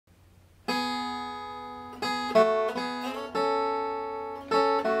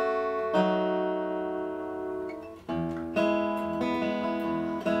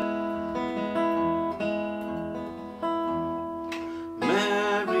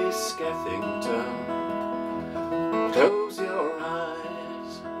Skeffington, close your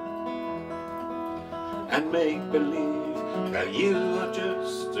eyes and make believe that you are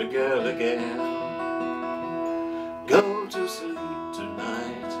just a girl again. Go to sleep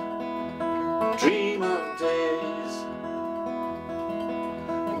tonight, dream of days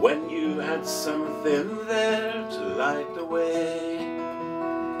when you had something there to light the way.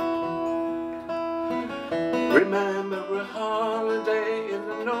 Remember a holiday in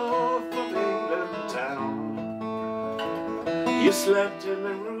the north of England town. You slept in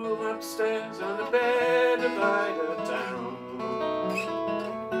the room upstairs on a bed of eider down.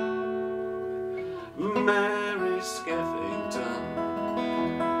 Mary Skeffington,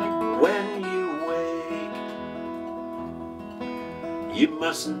 when you wake, you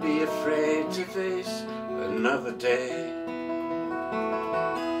mustn't be afraid to face another day.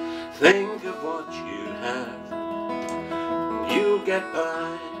 Think of what you have, you'll get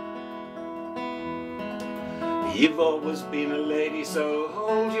by. You've always been a lady, so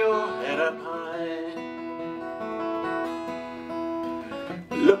hold your head up high.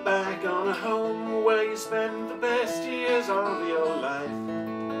 Look back on a home where you spent the best years of your life.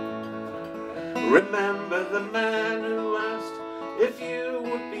 Remember the man who asked if you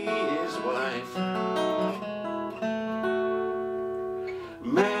would be his wife.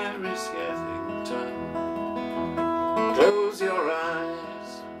 Mary Skeffington, close your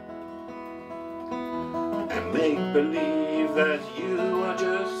eyes and make believe that you are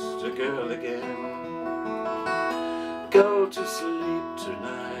just a girl again. Go to sleep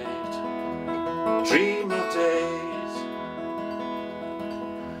tonight, dream of days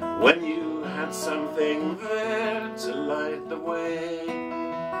when you had something there to light the way.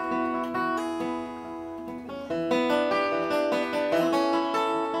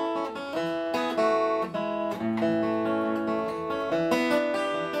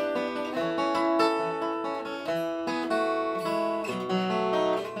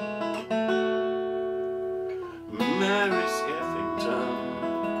 Mary Skeffington,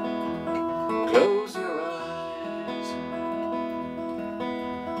 close your eyes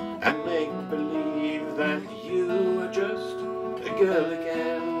and make believe that you are just a girl again.